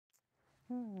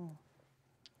Hey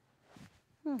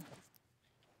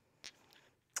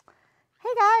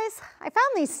guys, I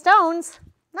found these stones.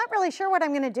 Not really sure what I'm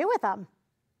going to do with them.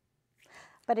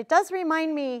 But it does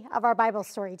remind me of our Bible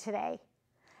story today,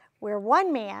 where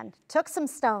one man took some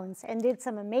stones and did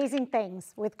some amazing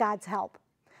things with God's help.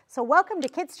 So welcome to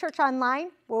Kids Church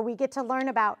Online, where we get to learn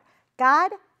about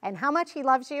God and how much He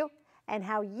loves you and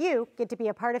how you get to be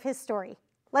a part of His story.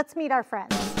 Let's meet our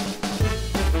friends.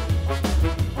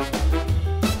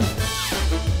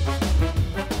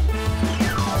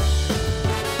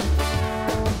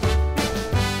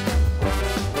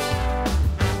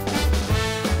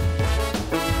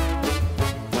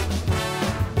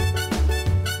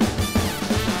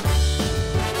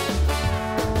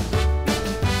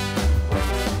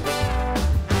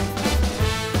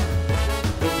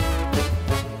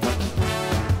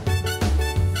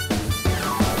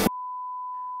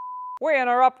 We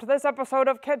interrupt this episode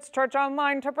of Kids Church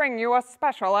Online to bring you a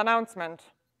special announcement.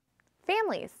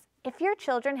 Families, if your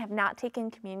children have not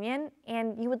taken communion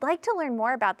and you would like to learn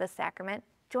more about this sacrament,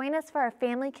 join us for our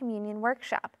family communion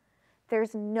workshop.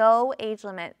 There's no age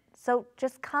limit, so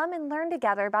just come and learn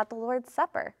together about the Lord's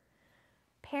Supper.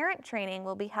 Parent training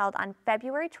will be held on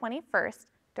February 21st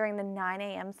during the 9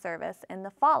 a.m. service in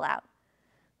the Fallout.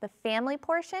 The family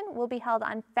portion will be held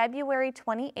on February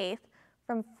 28th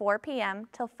from 4 p.m.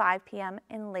 till 5 p.m.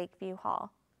 in Lakeview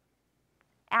Hall.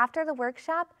 After the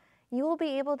workshop, you will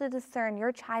be able to discern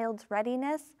your child's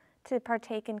readiness to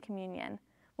partake in communion.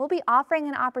 We'll be offering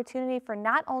an opportunity for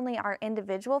not only our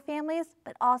individual families,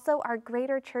 but also our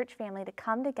greater church family to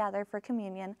come together for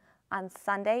communion on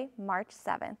Sunday, March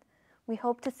 7th. We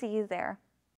hope to see you there.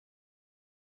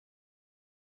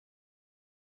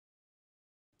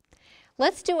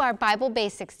 Let's do our Bible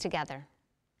basics together.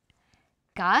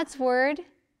 God's word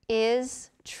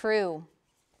is true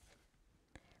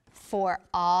for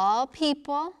all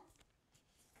people,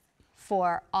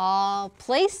 for all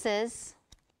places,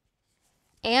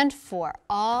 and for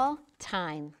all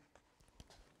time.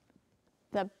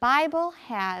 The Bible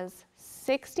has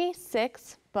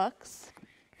 66 books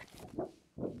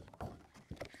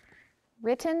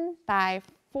written by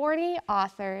 40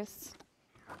 authors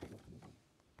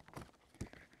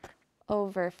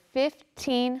over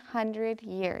 1,500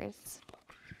 years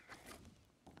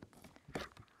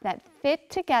that fit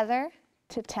together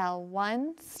to tell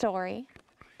one story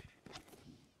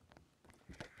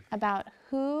about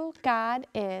who God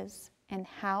is and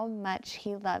how much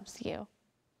He loves you.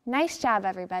 Nice job,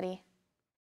 everybody.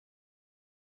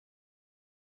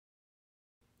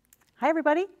 Hi,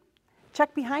 everybody.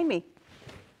 Check behind me.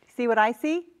 See what I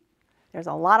see? There's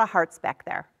a lot of hearts back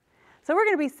there. So we're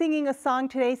going to be singing a song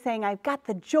today saying, I've got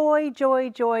the joy, joy,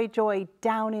 joy, joy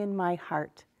down in my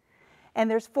heart. And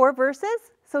there's 4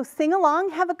 verses, so sing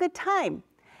along, have a good time.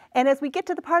 And as we get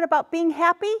to the part about being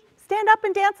happy, stand up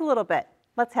and dance a little bit.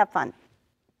 Let's have fun.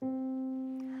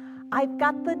 I've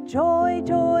got the joy,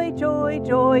 joy, joy,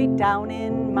 joy down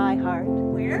in my heart.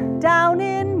 Where? Down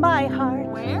in my heart.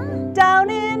 Where? Down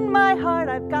in my heart.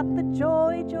 I've got the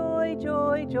joy, joy,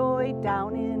 joy, joy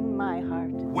down in my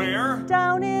heart. Where?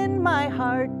 Down in my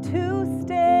heart to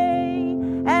stay.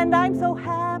 And I'm so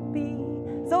happy,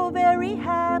 so very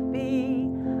happy.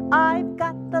 I've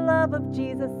got the love of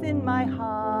Jesus in my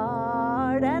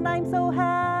heart. And I'm so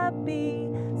happy,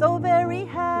 so very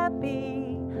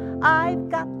happy. I've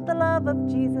got the love of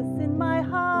Jesus in my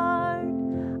heart.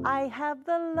 I have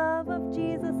the love of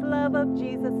Jesus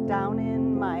down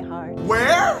in my heart.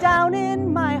 Where? Down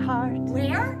in my heart.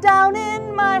 Where? Down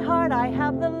in my heart. I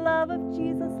have the love of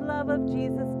Jesus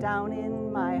down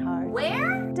in my heart.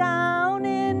 Where? Down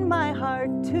in my heart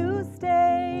to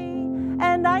stay.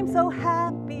 And I'm so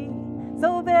happy,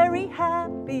 so very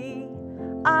happy.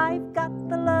 I've got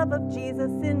the love of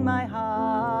Jesus in my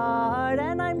heart.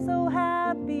 And I'm so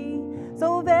happy,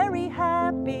 so very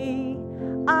happy.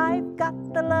 I've got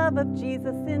the love of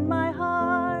Jesus in my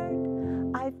heart.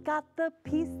 I've got the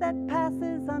peace that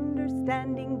passes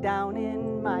understanding down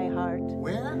in my heart.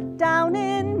 Where? Down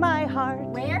in my heart.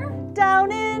 Where?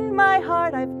 Down in my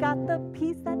heart. I've got the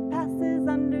peace that passes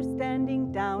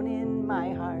understanding down in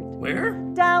my heart. Where?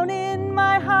 Down in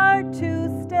my heart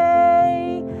to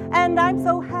stay. And I'm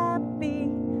so happy,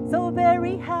 so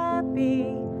very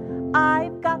happy.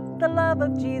 I've got the love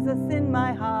of Jesus in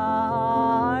my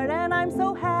heart. And I'm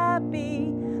so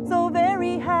happy, so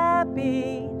very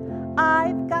happy.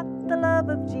 I've got the love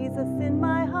of Jesus in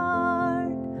my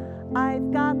heart.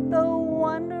 I've got the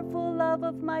wonderful love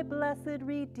of my blessed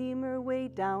Redeemer way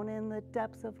down in the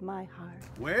depths of my heart.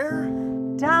 Where?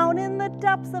 Down in the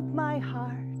depths of my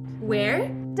heart. Where?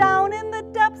 Down in the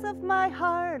depths of my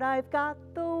heart, I've got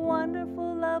the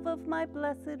wonderful love of my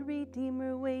blessed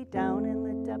Redeemer way down in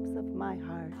the depths of my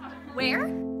heart. Where?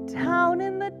 Down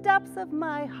in the depths of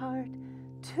my heart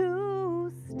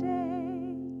to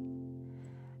stay.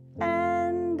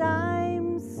 And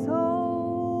I'm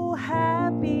so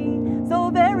happy,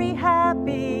 so very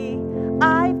happy.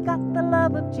 I've got the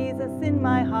love of Jesus in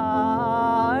my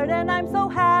heart. And I'm so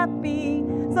happy,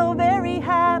 so very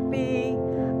happy.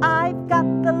 I've got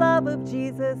the love of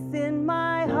Jesus in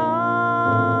my heart.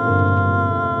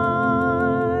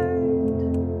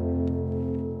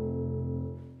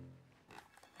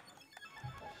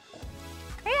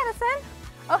 Hey, Addison.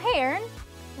 Oh, hey, Erin.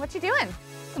 What you doing?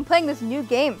 I'm playing this new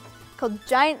game called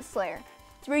Giant Slayer.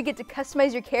 It's where you get to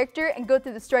customize your character and go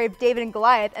through the story of David and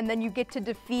Goliath, and then you get to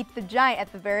defeat the giant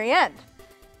at the very end.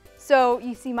 So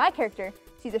you see my character.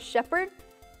 She's a shepherd,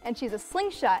 and she's a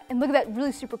slingshot. And look at that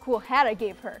really super cool hat I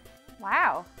gave her.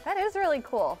 Wow, that is really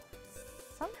cool.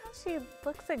 Somehow she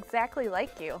looks exactly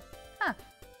like you. Huh.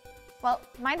 Well,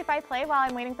 mind if I play while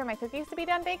I'm waiting for my cookies to be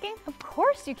done baking? Of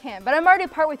course you can, but I'm already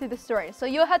partway through the story, so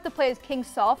you'll have to play as King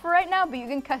Saul for right now, but you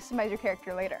can customize your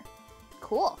character later.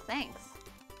 Cool, thanks.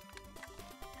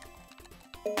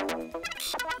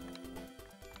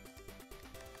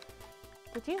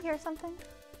 Did you hear something?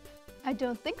 I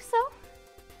don't think so.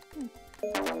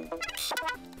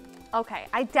 Okay,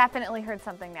 I definitely heard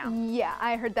something now. Yeah,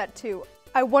 I heard that too.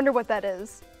 I wonder what that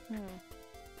is.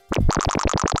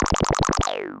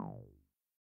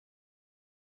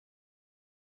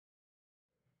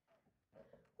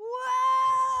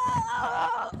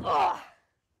 Whoa!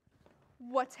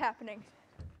 What's happening?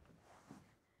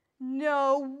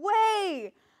 No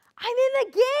way! I'm in the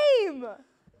game!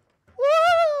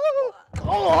 Woo!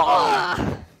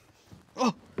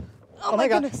 Oh my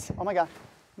goodness. gosh. Oh my gosh.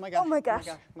 Oh my gosh. Oh my gosh.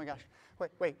 Oh my gosh.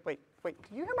 Wait. Do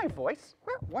you hear my voice?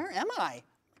 Where am I?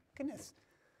 Goodness.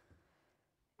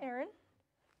 Erin,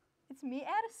 it's me,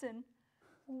 Addison.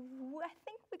 I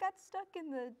think we got stuck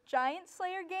in the Giant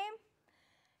Slayer game.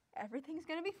 Everything's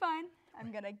gonna be fine.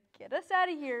 I'm gonna get us out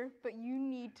of here, but you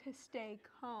need to stay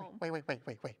calm. Wait.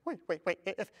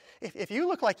 If you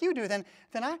look like you do, then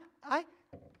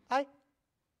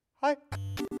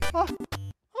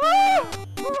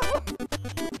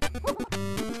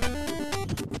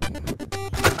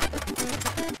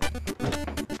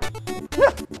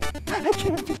It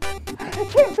can't be.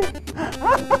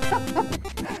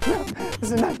 No,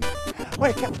 this is not.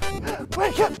 Wake up.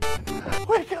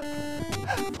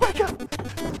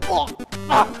 Oh,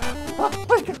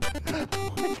 wake up.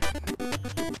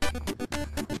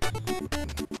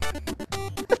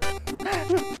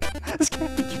 This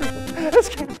can't be true. This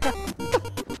can't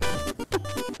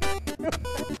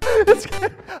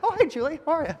happen. Oh, hey, Julie.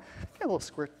 How are you? Get a little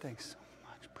squirt. Thanks so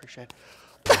much. Appreciate it.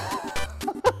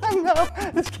 No,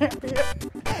 this can't be it.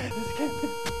 This can't be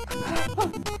it.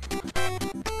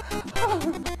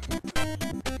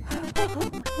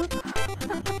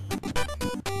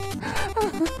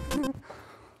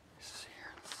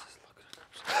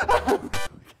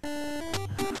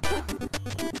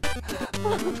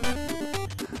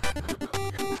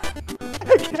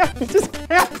 It just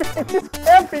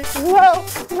can't be.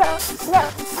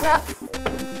 No.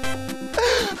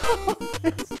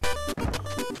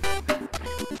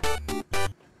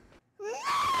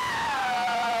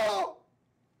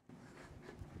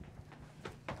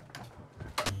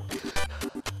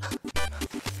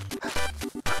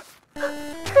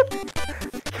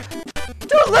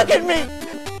 Don't look at me!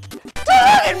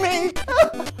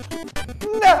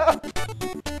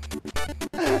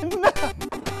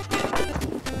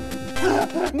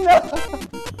 No!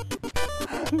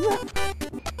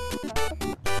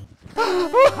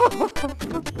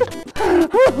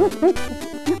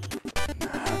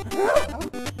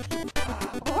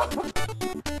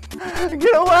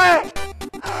 Get away!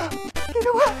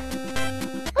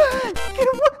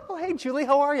 Oh, hey, Julie,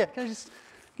 how are you? Can I just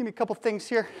give me a couple things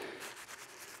here?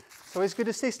 It's always good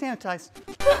to stay sanitized.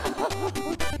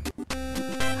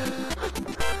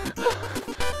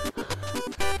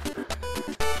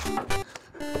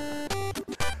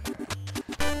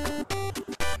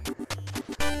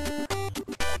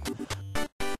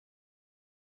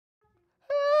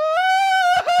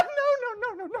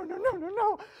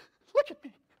 No. Look at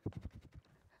me.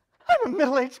 I'm a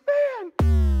middle-aged man.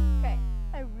 Okay,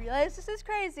 I realize this is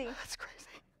crazy. That's crazy.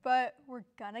 But we're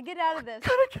gonna get out of this.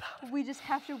 We just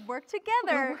have to work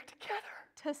together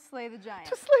to slay the giant.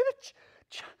 To slay the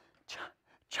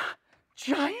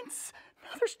giants? No,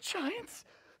 there's giants.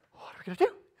 What are we gonna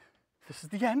do? This is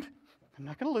the end. I'm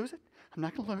not gonna lose it. I'm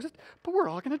not going to lose it, but we're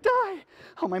all going to die.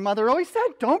 Oh, my mother always said,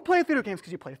 don't play with video games,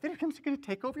 because you play with video games, you're going to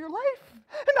take over your life.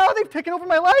 And now they've taken over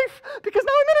my life, because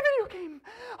now I'm in a video game.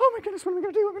 Oh, my goodness, what am I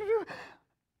going to do? What am I going to do?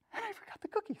 And I forgot the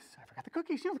cookies.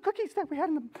 You know, the cookies that we had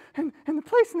in the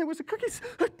place, and there was the cookies.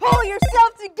 Pull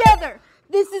yourself together.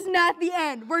 This is not the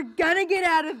end. We're gonna get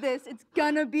out of this. It's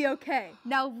gonna be okay.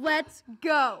 Now let's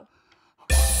go.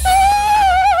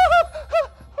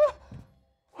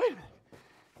 Wait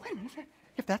a minute.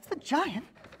 If that's the giant,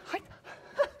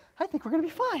 I think we're gonna be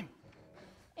fine.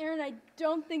 Aaron, I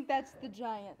don't think that's the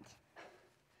giant.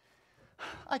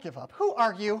 I give up. Who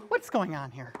are you? What's going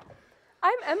on here?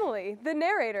 I'm Emily, the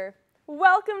narrator.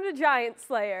 Welcome to Giant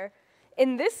Slayer.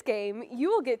 In this game, you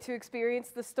will get to experience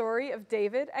the story of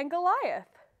David and Goliath.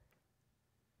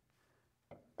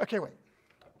 Okay, wait.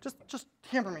 Just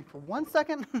humor me for 1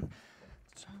 second. Could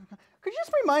you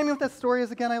just remind me what that story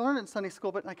is again? I learned it in Sunday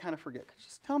school, but I kind of forget. Could you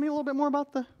just tell me a little bit more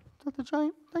about the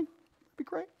giant thing? That'd be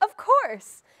great. Of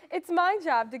course. It's my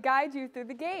job to guide you through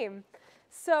the game.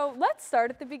 So let's start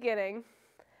at the beginning.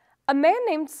 A man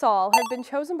named Saul had been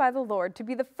chosen by the Lord to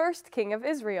be the first king of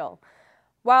Israel.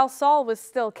 While Saul was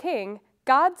still king,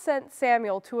 God sent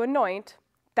Samuel to anoint,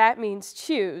 that means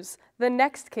choose, the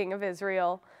next king of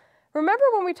Israel. Remember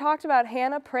when we talked about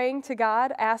Hannah praying to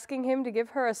God, asking him to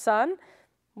give her a son?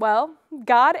 Well,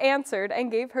 God answered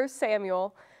and gave her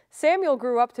Samuel. Samuel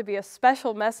grew up to be a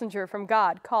special messenger from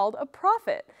God called a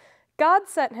prophet. God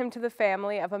sent him to the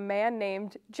family of a man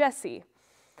named Jesse.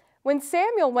 When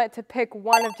Samuel went to pick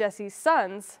one of Jesse's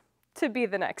sons to be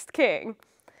the next king,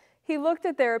 he looked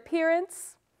at their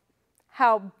appearance,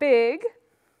 how big,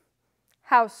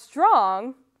 how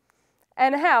strong,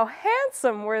 and how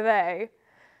handsome were they.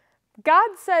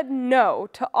 God said no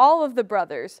to all of the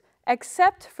brothers,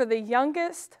 except for the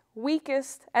youngest,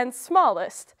 weakest, and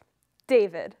smallest,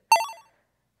 David.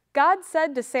 God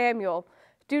said to Samuel,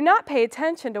 "Do not pay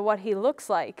attention to what he looks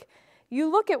like. You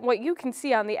look at what you can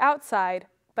see on the outside,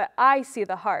 but I see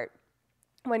the heart."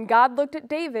 When God looked at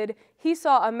David, he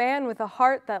saw a man with a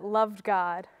heart that loved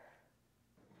God.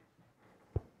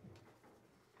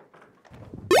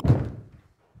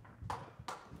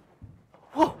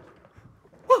 Whoa!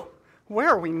 Where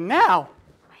are we now?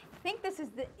 I think this is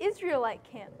the Israelite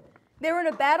camp. They were in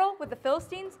a battle with the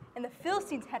Philistines, and the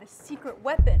Philistines had a secret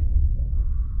weapon.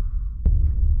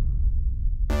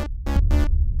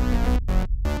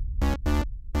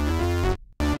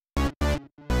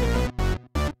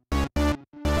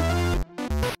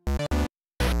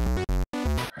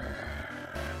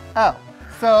 Oh,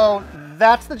 so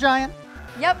that's the giant?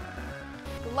 Yep,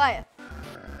 Goliath.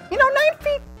 You know, 9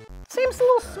 feet seems a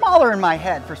little smaller in my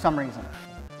head for some reason.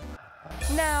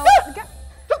 Now,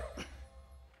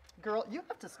 Girl, you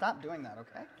have to stop doing that,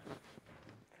 okay?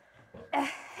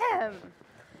 ahem.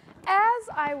 As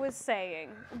I was saying,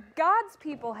 God's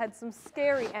people had some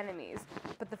scary enemies,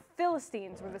 but the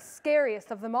Philistines were the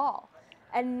scariest of them all.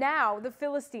 And now the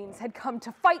Philistines had come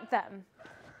to fight them.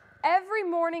 Every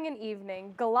morning and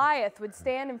evening, Goliath would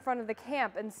stand in front of the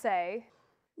camp and say,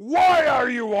 "Why are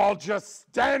you all just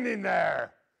standing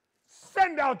there?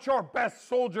 Send out your best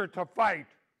soldier to fight.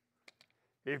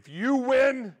 If you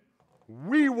win,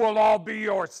 we will all be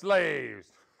your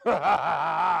slaves.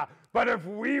 But if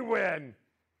we win,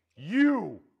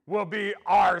 you will be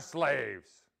our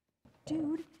slaves."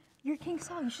 Dude, you're King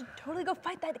Saul. You should totally go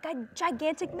fight that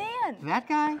gigantic man. That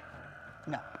guy?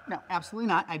 No, absolutely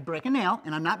not. I'd break a nail,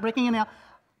 and I'm not breaking a nail.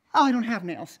 Oh, I don't have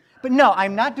nails. But no,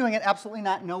 I'm not doing it. Absolutely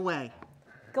not. No way.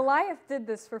 Goliath did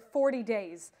this for 40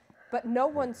 days, but no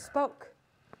one spoke.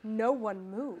 No one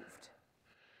moved.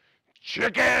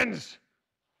 Chickens!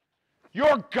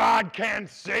 Your God can't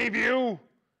save you.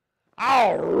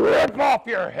 I'll rip off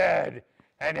your head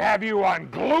and have you on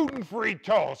gluten-free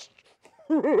toast.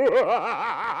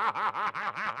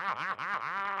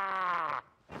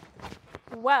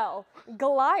 Well,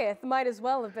 Goliath might as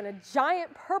well have been a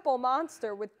giant purple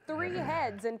monster with 3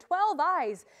 heads and 12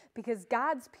 eyes because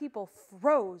God's people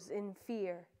froze in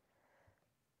fear.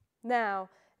 Now,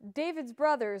 David's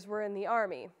brothers were in the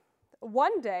army.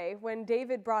 One day, when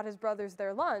David brought his brothers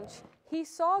their lunch, he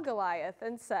saw Goliath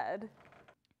and said,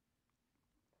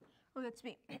 Oh, that's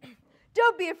me.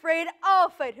 Don't be afraid. I'll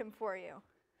fight him for you.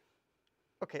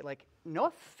 Okay, no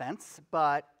offense,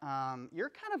 but you're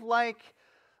kind of like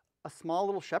a small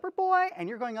little shepherd boy, and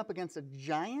you're going up against a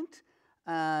giant.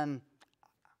 I'm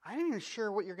not even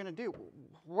sure what you're going to do.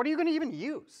 What are you going to even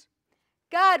use?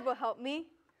 God will help me.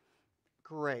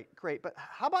 Great. But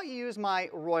how about you use my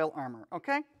royal armor,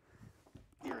 okay?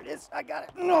 Here it is. I got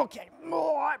it. Okay.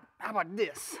 How about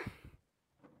this?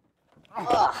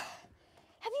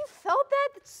 Have you felt that?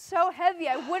 That's so heavy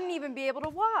I wouldn't even be able to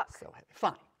walk. So heavy.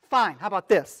 Fine, fine. How about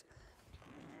this?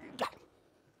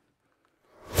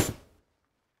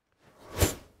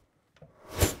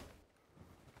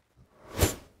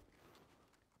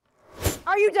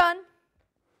 Are you done?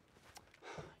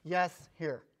 Yes,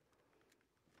 here.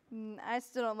 I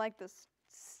still don't like this.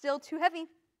 Still too heavy.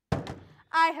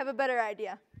 I have a better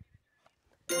idea.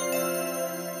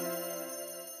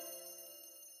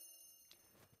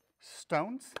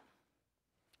 Stones?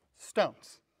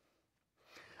 Stones.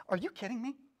 Are you kidding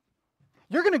me?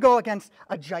 You're going to go against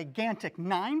a gigantic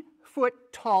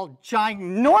 9-foot-tall,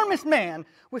 ginormous man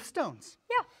with stones?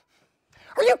 Yeah.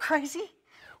 Are you crazy?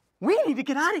 We need to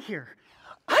get out of here.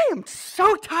 I am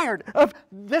so tired of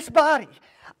this body.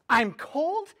 I'm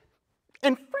cold,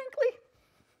 and frankly,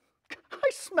 I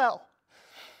smell.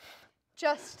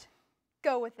 Just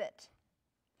go with it.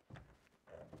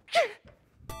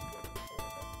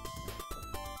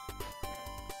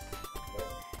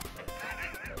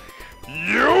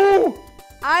 You?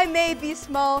 I may be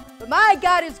small, but my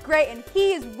God is great and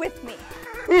he is with me.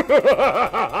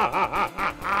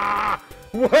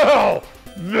 Well,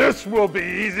 this will be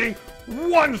easy.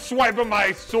 One swipe of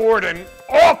my sword and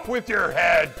off with your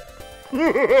head.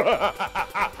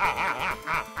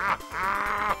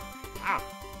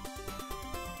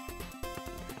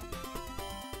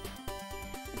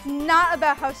 It's not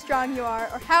about how strong you are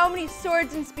or how many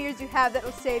swords and spears you have that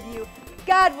will save you.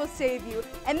 God will save you.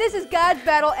 And this is God's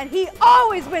battle, and he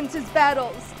always wins his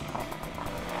battles.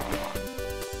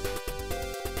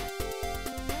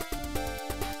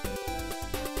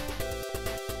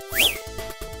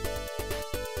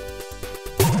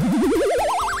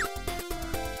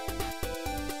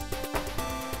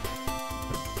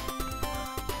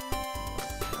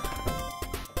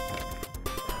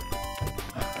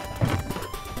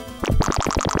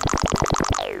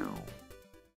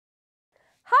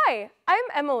 Hi, I'm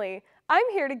Emily. I'm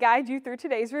here to guide you through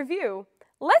today's review.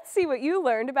 Let's see what you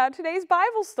learned about today's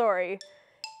Bible story.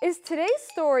 Is today's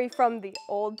story from the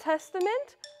Old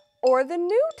Testament or the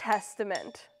New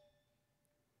Testament?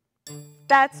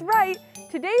 That's right.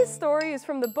 Today's story is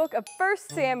from the book of 1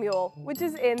 Samuel, which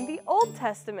is in the Old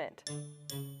Testament.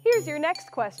 Here's your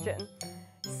next question.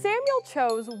 Samuel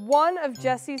chose one of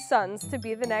Jesse's sons to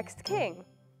be the next king.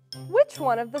 Which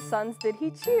one of the sons did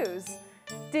he choose?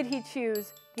 Did he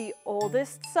choose the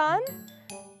oldest son,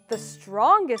 the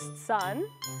strongest son,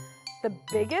 the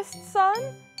biggest son,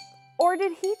 or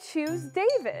did he choose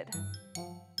David?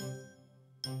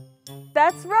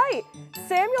 That's right!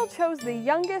 Samuel chose the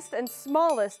youngest and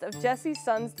smallest of Jesse's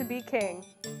sons to be king.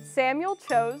 Samuel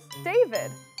chose David.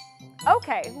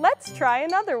 Okay, let's try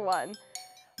another one.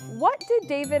 What did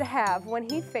David have when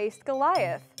he faced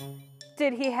Goliath?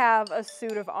 Did he have a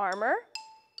suit of armor?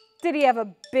 Did he have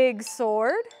a big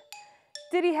sword?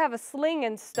 Did he have a sling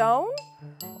and stone?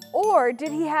 Or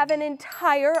did he have an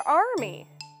entire army?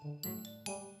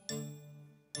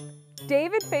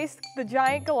 David faced the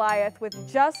giant Goliath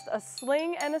with just a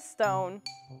sling and a stone.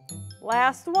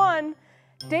 Last one.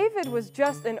 David was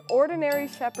just an ordinary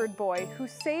shepherd boy who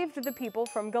saved the people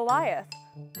from Goliath.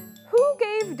 Who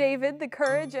gave David the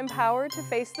courage and power to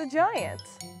face the giant?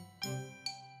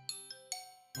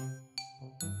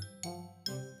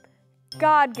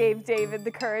 God gave David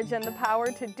the courage and the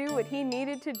power to do what he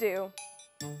needed to do.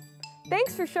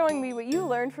 Thanks for showing me what you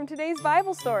learned from today's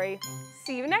Bible story.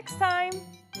 See you next time.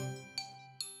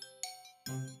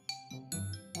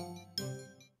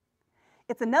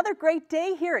 It's another great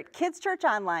day here at Kids Church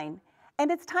Online,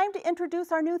 and it's time to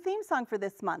introduce our new theme song for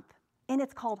this month, and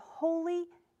it's called Holy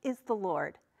is the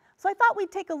Lord. So I thought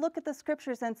we'd take a look at the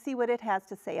scriptures and see what it has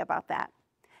to say about that.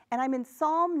 And I'm in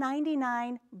Psalm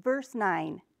 99, verse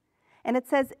 9. And it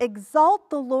says, "Exalt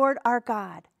the Lord our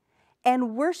God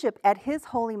and worship at his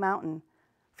holy mountain.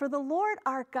 For the Lord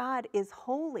our God is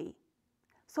holy."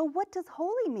 So what does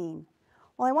holy mean?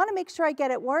 Well, I want to make sure I get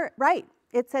it right.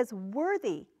 It says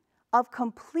worthy of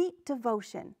complete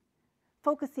devotion,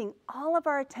 focusing all of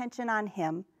our attention on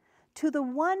him, to the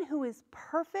one who is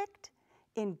perfect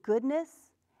in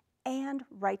goodness and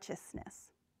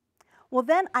righteousness. Well,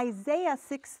 then Isaiah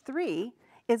 6:3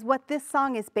 is what this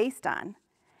song is based on.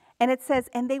 And it says,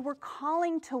 "And they were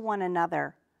calling to one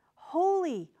another,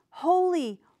 'Holy,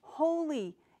 holy,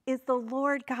 holy is the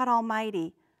Lord God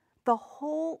Almighty. The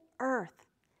whole earth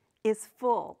is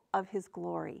full of his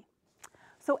glory.'"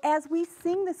 So as we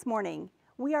sing this morning,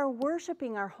 we are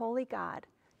worshiping our holy God,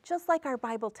 just like our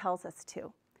Bible tells us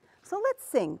to. So let's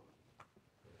sing.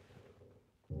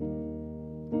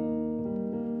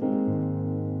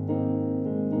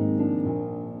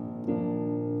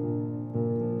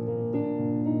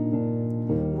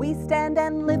 we stand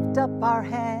and lift up our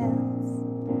hands.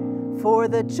 For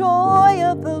the joy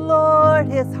of the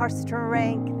Lord is our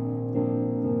strength.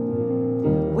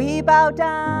 We bow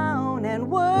down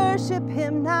and worship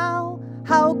him now.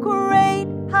 How great,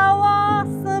 how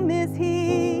awesome is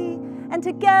he. And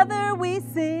together we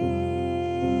sing.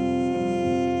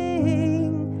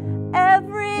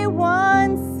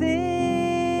 Everyone sing.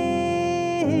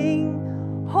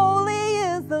 Holy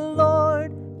is the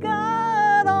Lord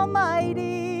God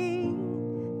Almighty.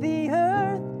 The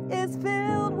earth is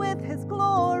filled with his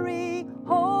glory.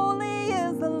 Holy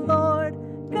is the Lord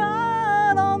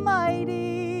God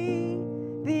Almighty.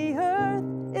 The earth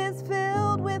is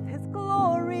filled with his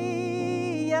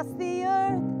glory. Yes, the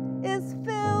earth is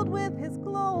filled with his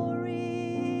glory.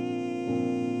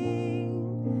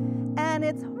 And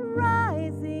it's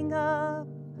rising up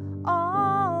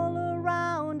all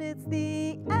around. It's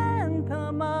the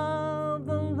anthem of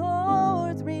the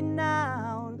Lord's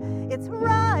renown. It's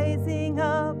rising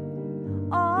up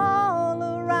all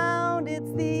around.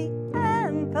 It's the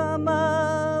anthem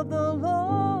of the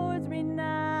Lord's renown.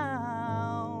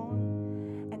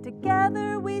 And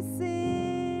together we sing.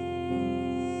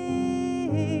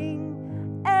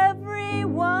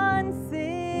 Everyone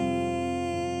sing.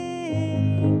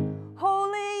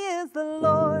 Holy is the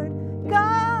Lord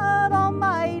God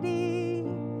Almighty.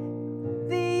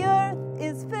 The earth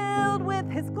is filled with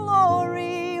his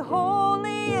glory.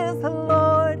 Holy is the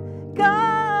Lord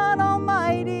God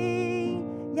Almighty.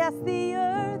 Yes, the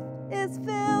earth is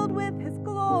filled with his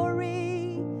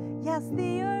glory. Yes,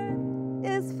 the earth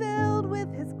is filled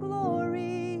with his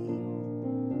glory.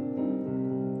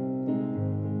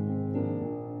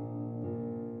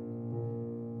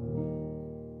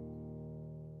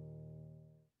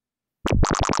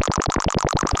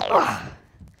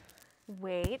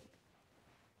 Wait,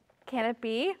 can it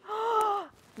be?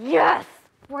 Yes,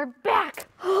 we're back.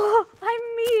 I'm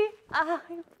me. I've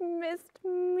missed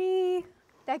me.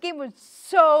 That game was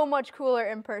so much cooler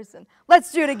in person.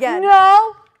 Let's do it again.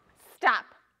 No, stop.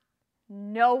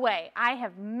 No way. I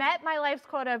have met my life's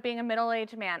quota of being a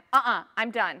middle-aged man.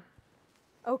 I'm done.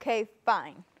 Okay,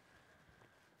 fine.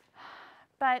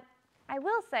 But I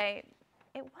will say,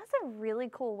 it was a really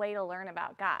cool way to learn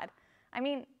about God. I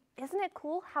mean, isn't it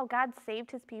cool how God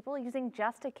saved his people using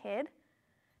just a kid?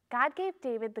 God gave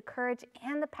David the courage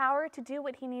and the power to do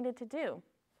what he needed to do.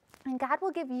 And God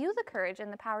will give you the courage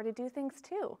and the power to do things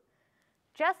too.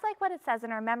 Just like what it says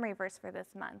in our memory verse for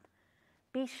this month.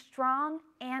 Be strong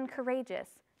and courageous.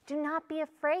 Do not be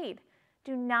afraid.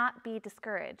 Do not be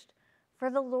discouraged. For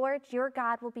the Lord your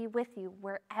God will be with you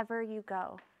wherever you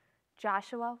go.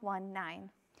 Joshua 1:9.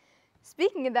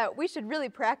 Speaking of that, we should really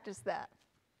practice that.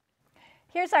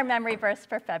 Here's our memory verse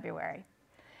for February.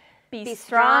 Be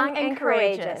strong and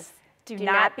courageous. Do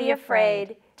not be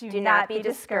afraid. Do not be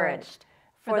discouraged.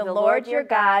 For the Lord your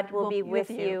God will be with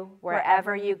you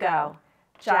wherever you go.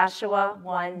 Joshua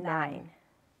 1:9.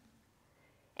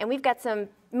 And we've got some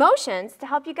motions to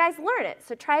help you guys learn it.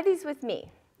 So try these with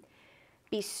me.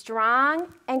 Be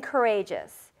strong and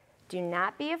courageous. Do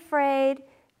not be afraid.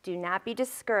 Do not be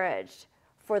discouraged.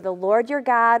 For the Lord your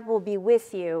God will be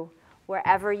with you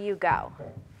wherever you go.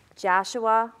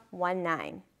 Joshua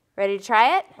 1:9. Ready to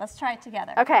try it? Let's try it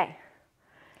together. Okay.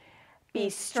 Be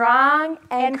strong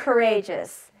and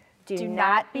courageous. Do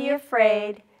not be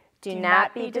afraid. Do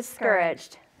not be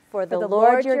discouraged. For the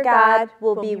Lord your God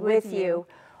will be with you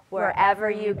wherever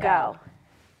you go.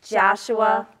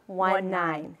 Joshua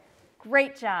 1:9.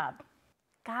 Great job.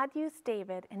 God used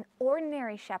David, an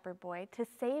ordinary shepherd boy, to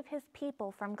save his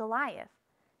people from Goliath.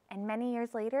 And many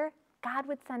years later, God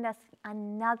would send us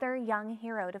another young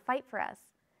hero to fight for us,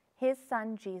 his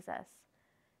son Jesus.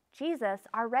 Jesus,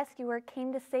 our rescuer,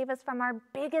 came to save us from our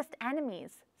biggest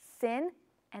enemies, sin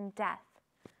and death.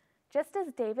 Just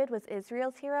as David was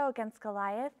Israel's hero against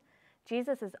Goliath,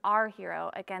 Jesus is our hero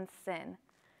against sin.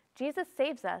 Jesus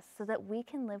saves us so that we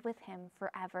can live with him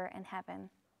forever in heaven.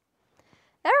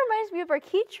 That reminds me of our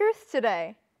key truth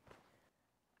today.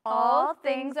 All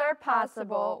things are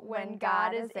possible when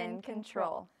God is in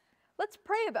control. Let's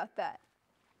pray about that.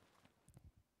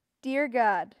 Dear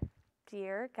God,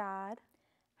 Dear God,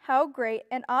 how great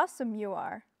and awesome you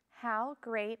are. how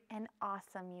great and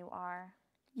awesome you are.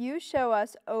 You show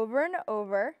us over and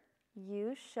over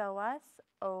You show us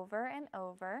over and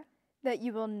over that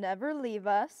you will never leave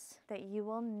us. that you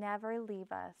will never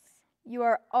leave us. You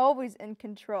are always in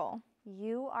control.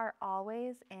 You are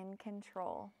always in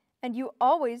control, And you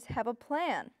always have a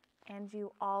plan. and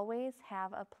you always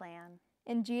have a plan.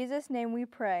 In Jesus' name we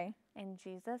pray. In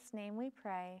Jesus' name we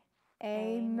pray.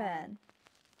 Amen.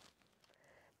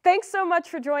 Thanks so much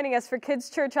for joining us for Kids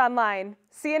Church Online.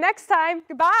 See you next time.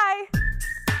 Goodbye.